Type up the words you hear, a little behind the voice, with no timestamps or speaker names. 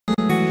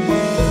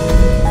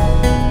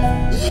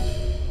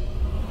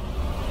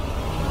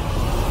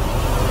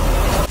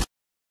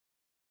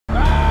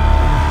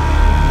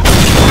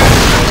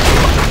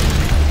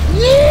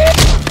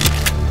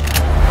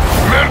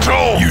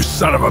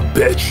son of a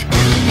bitch.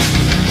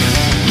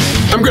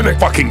 I'm gonna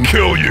fucking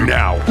kill you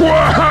now.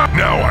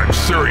 Now I'm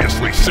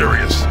seriously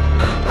serious.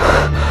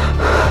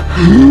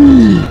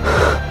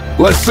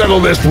 Let's settle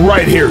this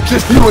right here,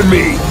 just you and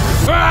me.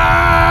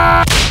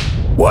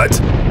 What?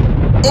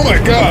 Oh my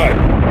god!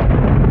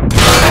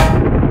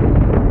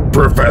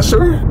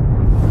 Professor?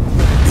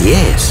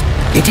 Yes,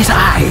 it is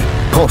I,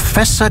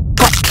 Professor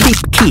Gottlieb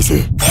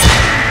Kiesel.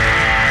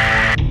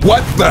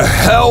 What the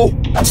hell?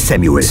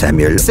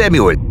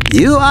 Samuel,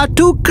 you are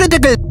too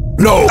critical.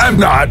 No, I'm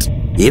not.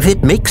 If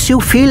it makes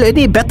you feel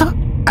any better,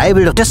 I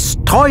will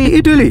destroy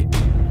Italy.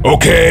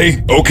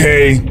 Okay,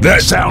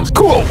 that sounds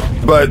cool.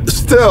 But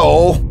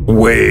still,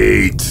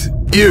 wait.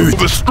 You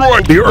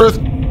destroyed the Earth?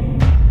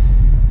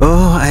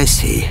 Oh, I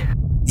see.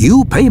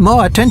 You pay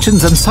more attention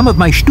than some of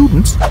my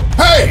students.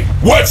 Hey,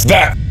 what's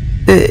that?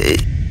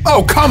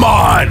 Oh, come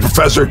on,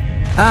 Professor.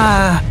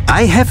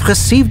 I have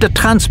received a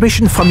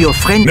transmission from your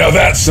friend. Now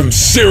that's some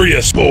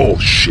serious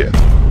bullshit.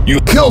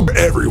 You killed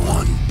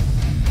everyone.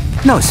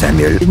 No,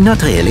 Samuel,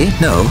 not really,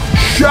 no.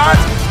 Shut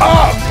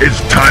up! It's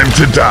time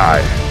to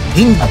die.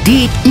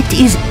 Indeed, it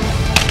is.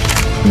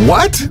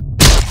 What?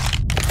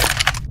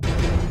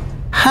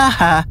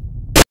 Haha,